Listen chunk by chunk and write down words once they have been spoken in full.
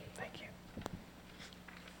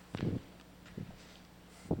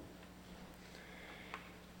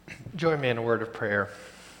Join me in a word of prayer.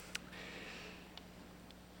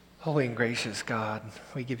 Holy and gracious God,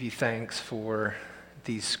 we give you thanks for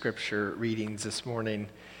these scripture readings this morning.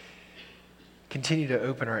 Continue to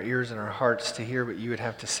open our ears and our hearts to hear what you would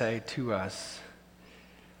have to say to us.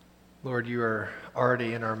 Lord, you are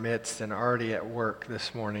already in our midst and already at work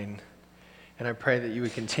this morning. And I pray that you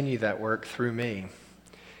would continue that work through me.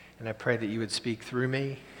 And I pray that you would speak through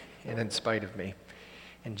me and in spite of me.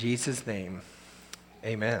 In Jesus' name,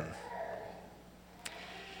 amen.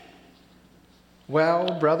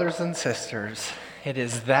 Well, brothers and sisters, it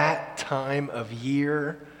is that time of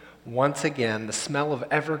year once again. The smell of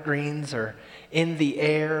evergreens are in the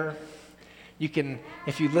air. You can,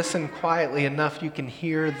 if you listen quietly enough, you can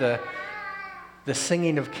hear the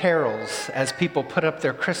singing of carols as people put up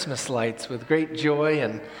their Christmas lights with great joy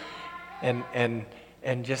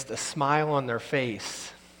and just a smile on their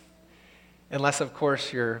face. Unless, of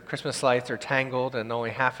course, your Christmas lights are tangled and only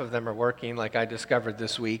half of them are working, like I discovered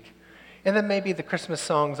this week. And then maybe the Christmas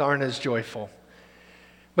songs aren't as joyful.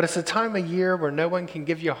 But it's a time of year where no one can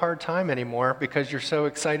give you a hard time anymore because you're so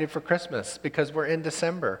excited for Christmas, because we're in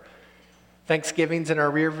December. Thanksgiving's in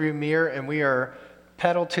our rearview mirror, and we are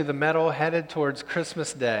pedal to the metal headed towards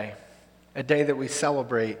Christmas Day, a day that we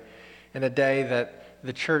celebrate, and a day that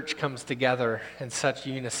the church comes together in such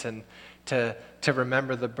unison to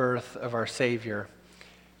remember the birth of our Savior.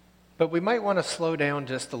 But we might want to slow down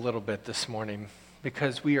just a little bit this morning,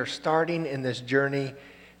 because we are starting in this journey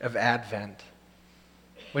of Advent.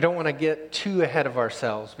 We don't want to get too ahead of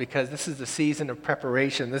ourselves, because this is a season of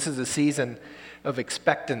preparation. This is a season of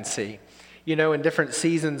expectancy. You know, in different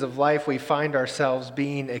seasons of life, we find ourselves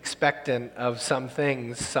being expectant of some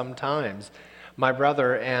things sometimes. My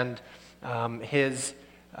brother and his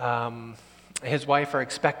wife are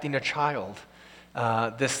expecting a child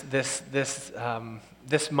this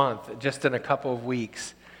month, just in a couple of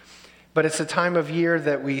weeks. But it's a time of year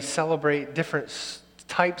that we celebrate different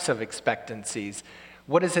types of expectancies.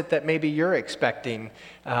 What is it that maybe you're expecting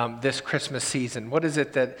this Christmas season? What is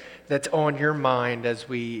it that's on your mind as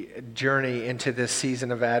we journey into this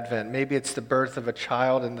season of Advent? Maybe it's the birth of a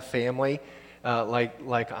child in the family,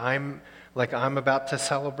 like I'm about to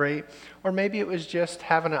celebrate. Or maybe it was just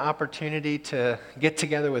having an opportunity to get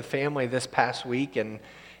together with family this past week and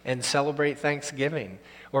celebrate Thanksgiving.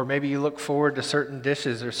 Or maybe you look forward to certain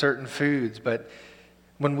dishes or certain foods. But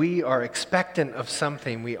when we are expectant of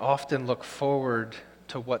something, we often look forward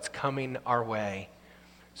to what's coming our way.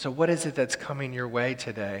 So what is it that's coming your way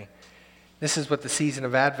today? This is what the season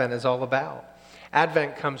of Advent is all about.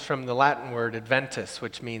 Advent comes from the Latin word adventus,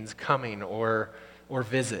 which means coming or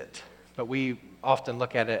visit. But we often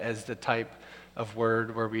look at it as the type of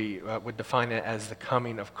word where we would define it as the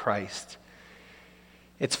coming of Christ.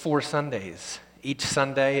 It's 4 Sundays. Each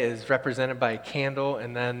Sunday is represented by a candle,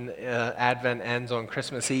 and then Advent ends on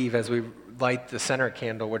Christmas Eve as we light the center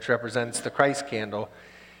candle, which represents the Christ candle.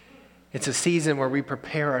 It's a season where we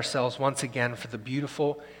prepare ourselves once again for the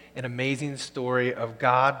beautiful and amazing story of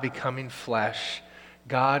God becoming flesh,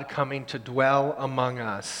 God coming to dwell among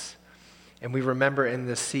us. And we remember in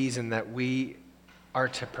this season that we are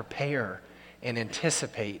to prepare and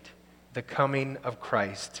anticipate the coming of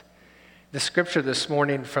Christ. The scripture this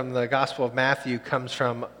morning from the Gospel of Matthew comes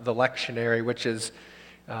from the lectionary, which is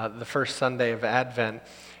the first Sunday of Advent.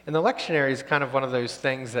 And the lectionary is kind of one of those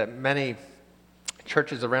things that many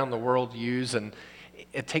churches around the world use, and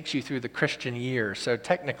it takes you through the Christian year. So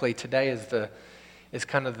technically today is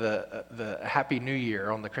kind of the Happy New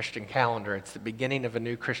Year on the Christian calendar. It's the beginning of a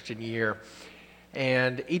new Christian year.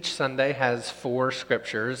 And each Sunday has 4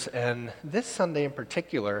 scriptures, and this Sunday in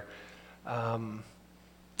particular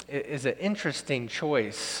is an interesting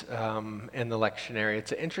choice in the lectionary.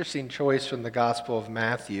 It's an interesting choice from the Gospel of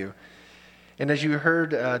Matthew. And as you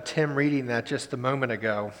heard Tim reading that just a moment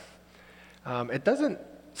ago, it doesn't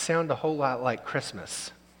sound a whole lot like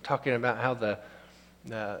Christmas, talking about how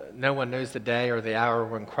no one knows the day or the hour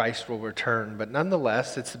when Christ will return. But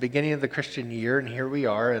nonetheless, it's the beginning of the Christian year, and here we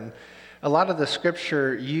are. And a lot of the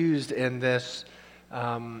scripture used in this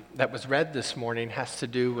that was read this morning has to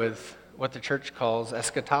do with what the church calls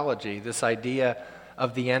eschatology, this idea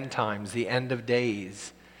of the end times, the end of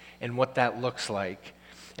days, and what that looks like.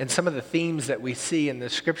 And some of the themes that we see in the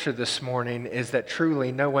scripture this morning is that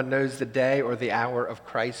truly no one knows the day or the hour of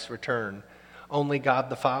Christ's return, only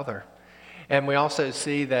God the Father. And we also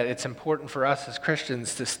see that it's important for us as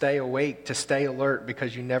Christians to stay awake, to stay alert,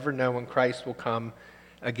 because you never know when Christ will come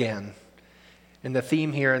again. And the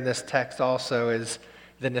theme here in this text also is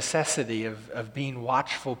the necessity of being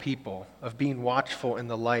watchful people, of being watchful in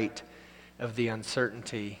the light of the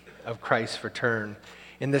uncertainty of Christ's return.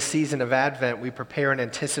 In this season of Advent, we prepare and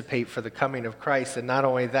anticipate for the coming of Christ. And not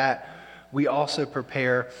only that, we also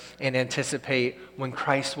prepare and anticipate when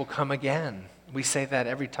Christ will come again. We say that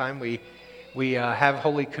every time we have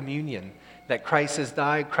Holy Communion, that Christ has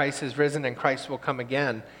died, Christ has risen, and Christ will come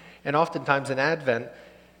again. And oftentimes in Advent,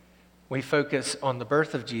 we focus on the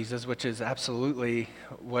birth of Jesus, which is absolutely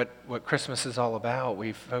what Christmas is all about.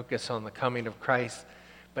 We focus on the coming of Christ.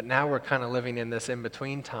 But now we're kind of living in this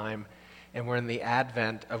in-between time, and we're in the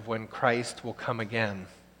Advent of when Christ will come again.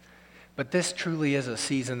 But this truly is a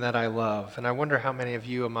season that I love, and I wonder how many of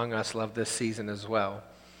you among us love this season as well.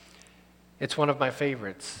 It's one of my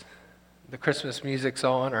favorites. The Christmas music's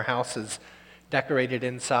on, our house is decorated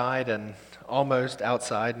inside and almost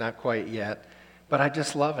outside, not quite yet, but I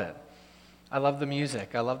just love it. I love the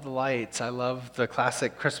music, I love the lights, I love the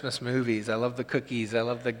classic Christmas movies, I love the cookies, I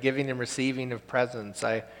love the giving and receiving of presents,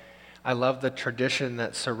 I love the tradition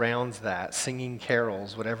that surrounds that, singing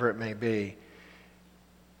carols, whatever it may be.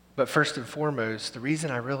 But first and foremost, the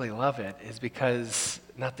reason I really love it is because,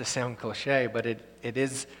 not to sound cliche, but it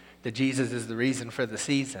is that Jesus is the reason for the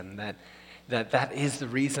season, that is the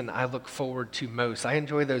reason I look forward to most. I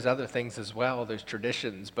enjoy those other things as well, those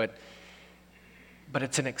traditions, but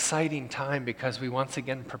it's an exciting time because we once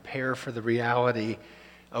again prepare for the reality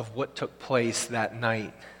of what took place that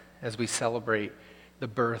night as we celebrate the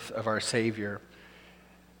birth of our Savior.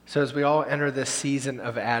 So as we all enter this season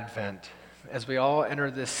of Advent, as we all enter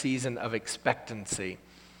this season of expectancy,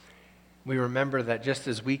 we remember that just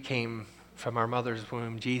as we came from our mother's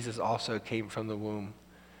womb, Jesus also came from the womb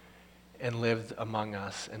and lived among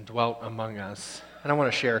us and dwelt among us. And I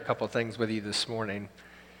want to share a couple things with you this morning.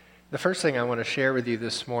 The first thing I want to share with you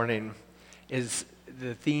this morning is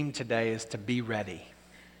the theme today is to be ready.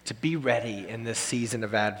 To be ready in this season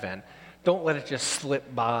of Advent. Don't let it just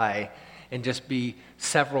slip by and just be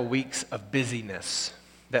several weeks of busyness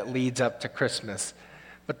that leads up to Christmas.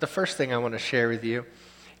 But the first thing I want to share with you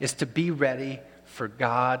is to be ready for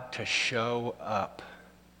God to show up.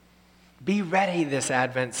 Be ready this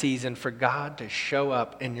Advent season for God to show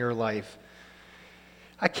up in your life.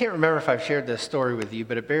 I can't remember if I've shared this story with you,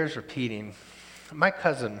 but it bears repeating. My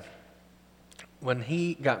cousin, when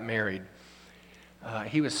he got married,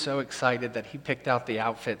 he was so excited that he picked out the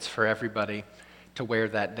outfits for everybody to wear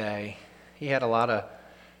that day. He had a lot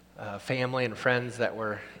of family and friends that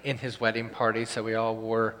were in his wedding party, so we all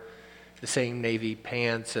wore the same navy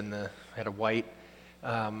pants and had a white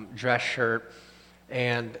dress shirt.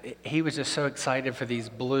 And he was just so excited for these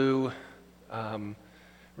blue,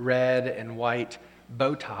 red, and white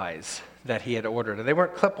bow ties that he had ordered. And they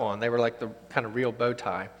weren't clip-on, they were like the kind of real bow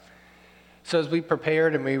tie. So as we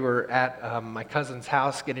prepared and we were at my cousin's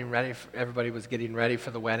house getting ready, everybody was getting ready for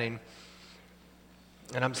the wedding.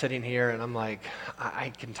 And I'm sitting here and I'm like,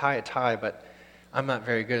 I can tie a tie, but I'm not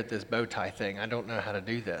very good at this bow tie thing. I don't know how to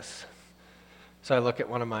do this. So I look at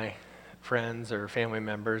one of my friends or family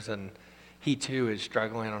members and he too is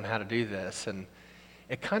struggling on how to do this. And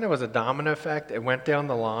it kind of was a domino effect. It went down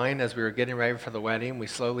the line as we were getting ready for the wedding. We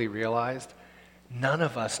slowly realized none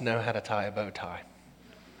of us know how to tie a bow tie.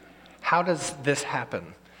 How does this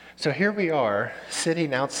happen? So here we are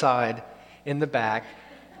sitting outside in the back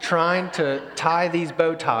trying to tie these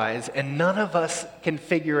bow ties, and none of us can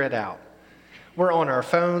figure it out. We're on our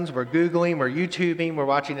phones, we're Googling, we're YouTubing, we're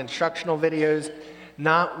watching instructional videos.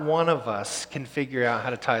 Not one of us can figure out how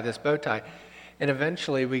to tie this bow tie. And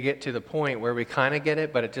eventually we get to the point where we kind of get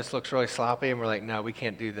it, but it just looks really sloppy, and we're like, no, we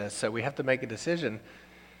can't do this. So we have to make a decision.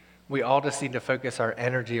 We all just need to focus our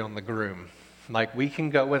energy on the groom. Like, we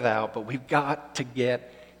can go without, but we've got to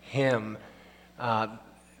get him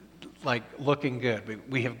looking good.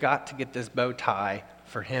 We have got to get this bow tie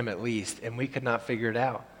for him at least, and we could not figure it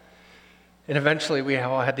out. And eventually we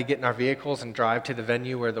all had to get in our vehicles and drive to the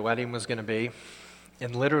venue where the wedding was going to be.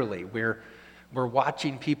 And literally, we're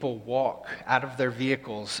watching people walk out of their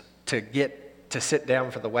vehicles to sit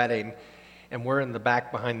down for the wedding, and we're in the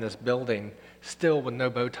back behind this building, still with no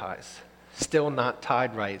bow ties, still not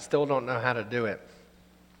tied right, still don't know how to do it.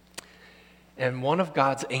 And one of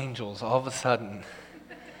God's angels all of a sudden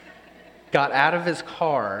got out of his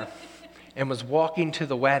car and was walking to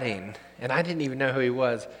the wedding, and I didn't even know who he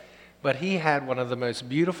was, but he had one of the most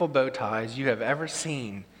beautiful bow ties you have ever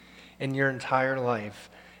seen in your entire life.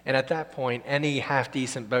 And at that point, any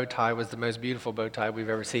half-decent bow tie was the most beautiful bow tie we've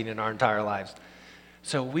ever seen in our entire lives.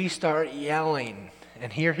 So we start yelling,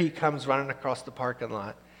 and here he comes running across the parking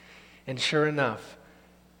lot. And sure enough,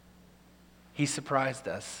 he surprised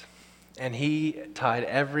us. And he tied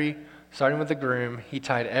starting with the groom, he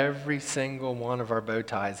tied every single one of our bow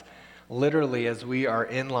ties, literally as we are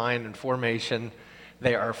in line in formation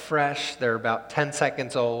They are fresh. They're about 10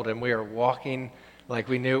 seconds old, and we are walking like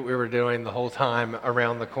we knew what we were doing the whole time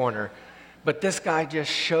around the corner. But this guy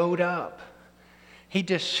just showed up. He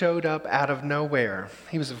just showed up out of nowhere.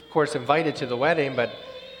 He was, of course, invited to the wedding, but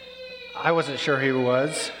I wasn't sure he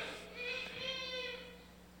was.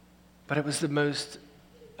 But it was the most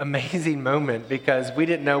amazing moment because we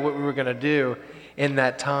didn't know what we were going to do in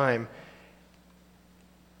that time.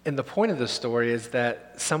 And the point of the story is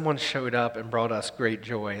that someone showed up and brought us great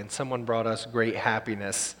joy, and someone brought us great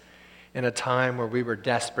happiness in a time where we were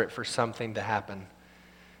desperate for something to happen.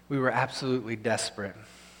 We were absolutely desperate.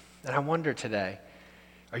 And I wonder today,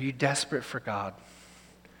 are you desperate for God?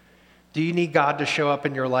 Do you need God to show up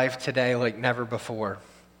in your life today like never before?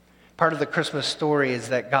 Part of the Christmas story is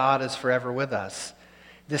that God is forever with us.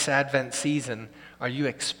 This Advent season, are you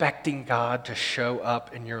expecting God to show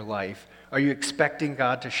up in your life? Are you expecting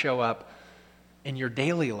God to show up in your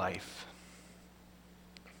daily life?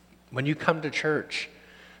 When you come to church,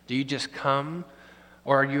 do you just come,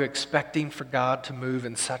 or are you expecting for God to move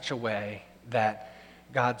in such a way that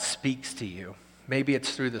God speaks to you? Maybe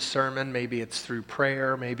it's through the sermon, maybe it's through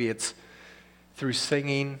prayer, maybe it's through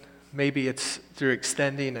singing, maybe it's through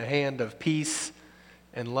extending a hand of peace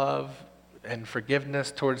and love and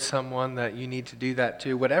forgiveness towards someone that you need to do that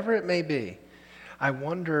to. Whatever it may be, I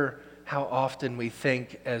wonder how often we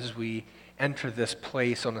think as we enter this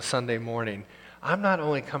place on a Sunday morning, I'm not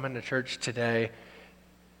only coming to church today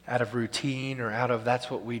out of routine or out of that's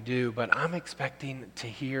what we do, but I'm expecting to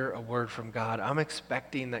hear a word from God. I'm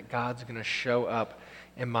expecting that God's going to show up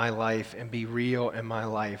in my life and be real in my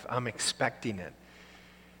life. I'm expecting it.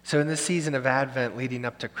 So in this season of Advent leading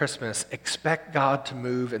up to Christmas, expect God to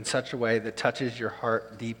move in such a way that touches your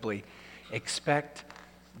heart deeply. Expect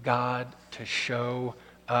God to show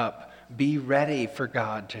up. Be ready for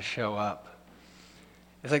God to show up.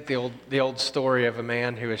 It's like the old story of a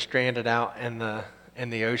man who was stranded out in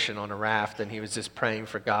the ocean on a raft, and he was just praying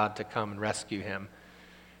for God to come and rescue him.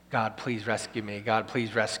 God, please rescue me. God,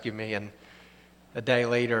 please rescue me. And a day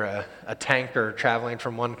later, a tanker traveling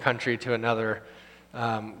from one country to another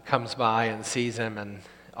comes by and sees him and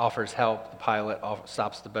offers help. The pilot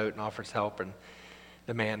stops the boat and offers help, and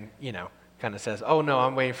the man, kind of says, oh no,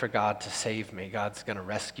 I'm waiting for God to save me. God's going to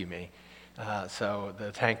rescue me. So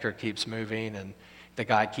the tanker keeps moving, and the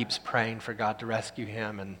guy keeps praying for God to rescue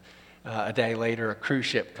him, and a day later, a cruise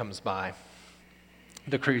ship comes by.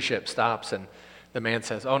 The cruise ship stops, and the man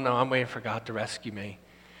says, oh no, I'm waiting for God to rescue me.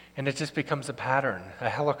 And it just becomes a pattern. A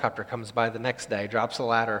helicopter comes by the next day, drops a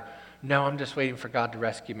ladder. No, I'm just waiting for God to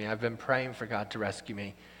rescue me. I've been praying for God to rescue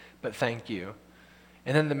me, but thank you.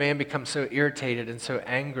 And then the man becomes so irritated and so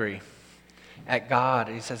angry at God.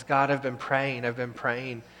 And he says, God, I've been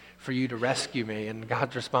praying for you to rescue me. And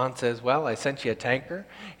God's response is, well, I sent you a tanker,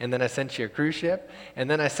 and then I sent you a cruise ship, and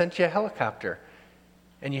then I sent you a helicopter.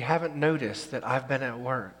 And you haven't noticed that I've been at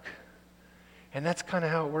work. And that's kind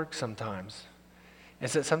of how it works sometimes.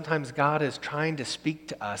 Is that sometimes God is trying to speak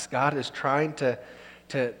to us. God is trying to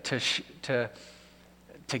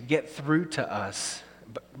get through to us,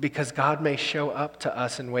 because God may show up to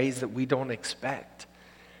us in ways that we don't expect.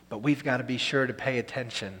 But we've got to be sure to pay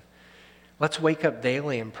attention. Let's wake up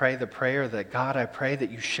daily and pray the prayer that, God, I pray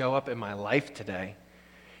that you show up in my life today.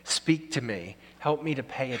 Speak to me. Help me to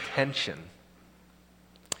pay attention.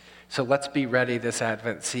 So let's be ready this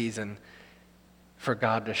Advent season for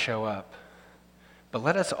God to show up. But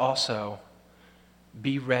let us also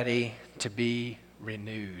be ready to be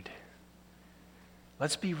renewed.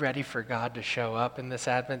 Let's be ready for God to show up in this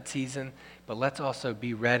Advent season, but let's also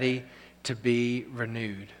be ready to be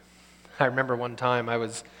renewed. I remember one time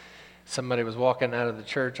somebody was walking out of the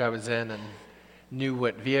church I was in and knew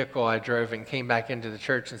what vehicle I drove and came back into the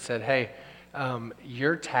church and said, hey,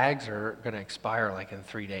 your tags are going to expire like in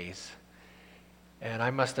 3 days. And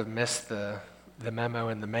I must have missed the memo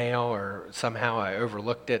in the mail, or somehow I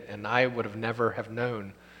overlooked it, and I would have never have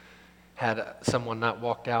known had someone not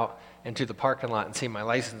walked out into the parking lot and seen my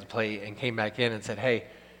license plate and came back in and said, hey,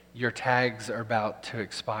 your tags are about to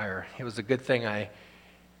expire. It was a good thing I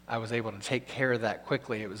was able to take care of that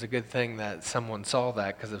quickly. It was a good thing that someone saw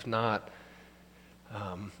that, because if not,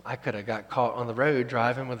 I could have got caught on the road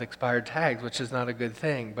driving with expired tags, which is not a good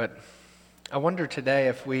thing. But I wonder today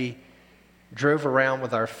if we drove around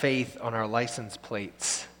with our faith on our license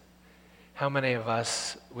plates, how many of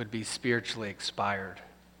us would be spiritually expired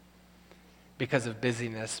because of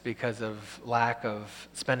busyness, because of lack of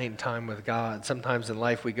spending time with God? Sometimes in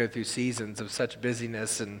life we go through seasons of such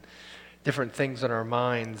busyness and different things on our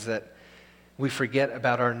minds that we forget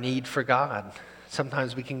about our need for God.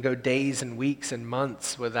 Sometimes we can go days and weeks and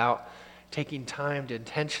months without taking time to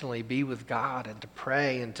intentionally be with God and to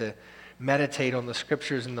pray and to meditate on the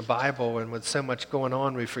scriptures in the Bible. And with so much going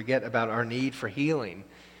on, we forget about our need for healing.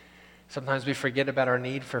 Sometimes we forget about our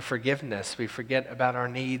need for forgiveness. We forget about our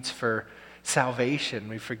needs for salvation.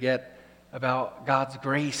 We forget about God's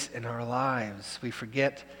grace in our lives. We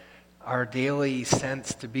forget our daily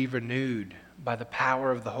sense to be renewed by the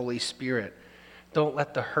power of the Holy Spirit. Don't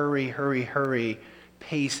let the hurry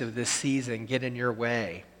pace of this season get in your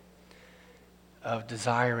way of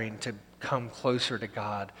desiring to come closer to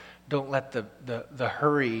God. Don't let the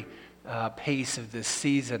hurry pace of this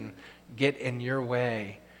season get in your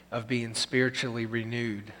way of being spiritually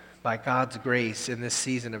renewed by God's grace in this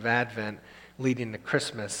season of Advent leading to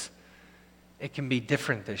Christmas. It can be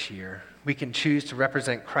different this year. We can choose to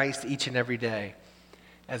represent Christ each and every day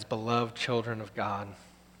as beloved children of God.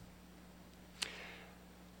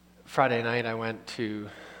 Friday night I went to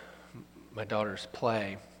my daughter's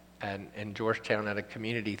play in Georgetown at a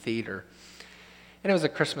community theater. And it was a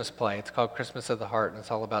Christmas play. It's called Christmas of the Heart, and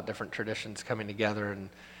it's all about different traditions coming together and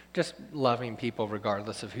just loving people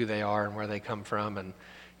regardless of who they are and where they come from, and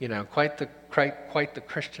quite the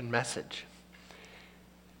Christian message.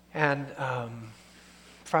 And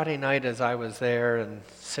Friday night, as I was there and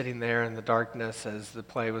sitting there in the darkness as the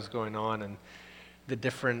play was going on, and the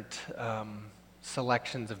different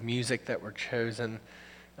selections of music that were chosen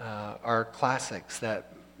are classics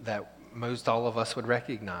that most all of us would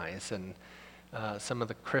recognize, and some of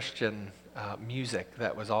the Christian music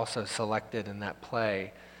that was also selected in that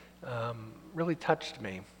play really touched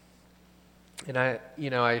me. And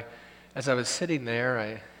I as I was sitting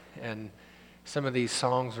there, and some of these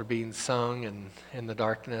songs were being sung, and in the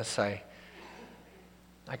darkness, I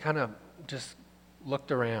kind of just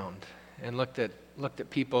looked around and looked at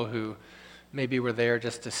people who maybe were there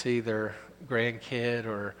just to see their grandkid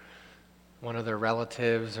or one of their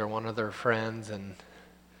relatives or one of their friends, and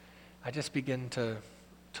I just began to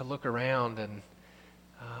look around, and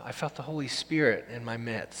I felt the Holy Spirit in my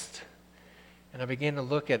midst. And I began to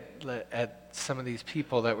look at some of these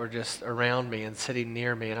people that were just around me and sitting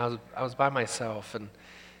near me, and I was by myself, and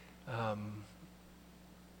I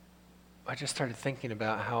just started thinking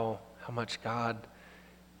about how much God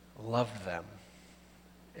loved them.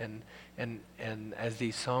 And as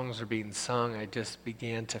these songs were being sung, I just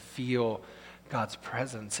began to feel God's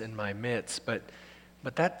presence in my midst. But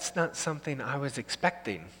that's not something I was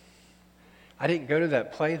expecting. I didn't go to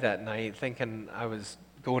that play that night thinking I was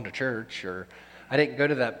going to church, or I didn't go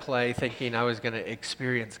to that play thinking I was going to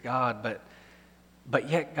experience God, but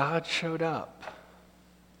yet God showed up.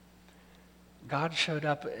 God showed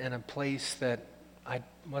up in a place that I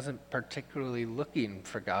wasn't particularly looking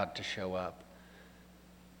for God to show up.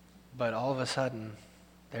 But all of a sudden,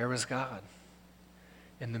 there was God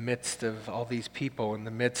in the midst of all these people, in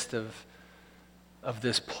the midst of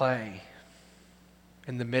this play,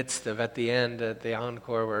 in the midst of, at the end, at the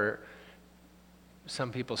encore, where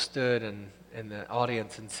some people stood in the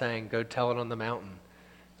audience and sang, "Go tell it on the mountain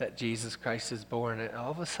that Jesus Christ is born." And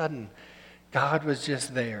all of a sudden, God was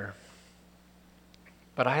just there.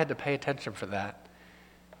 But I had to pay attention for that.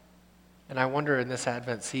 And I wonder in this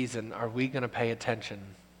Advent season, are we going to pay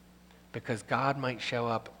attention? Because God might show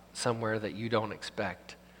up somewhere that you don't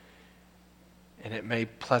expect, and it may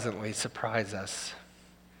pleasantly surprise us.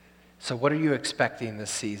 So what are you expecting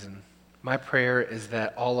this season? My prayer is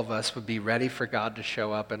that all of us would be ready for God to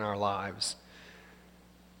show up in our lives.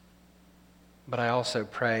 But I also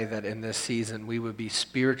pray that in this season we would be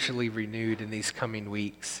spiritually renewed in these coming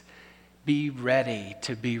weeks. Be ready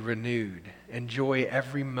to be renewed. Enjoy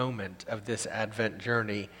every moment of this Advent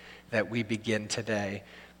journey that we begin today,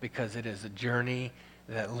 because it is a journey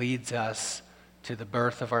that leads us to the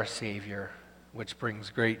birth of our Savior, which brings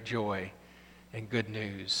great joy and good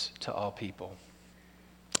news to all people.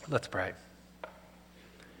 Let's pray.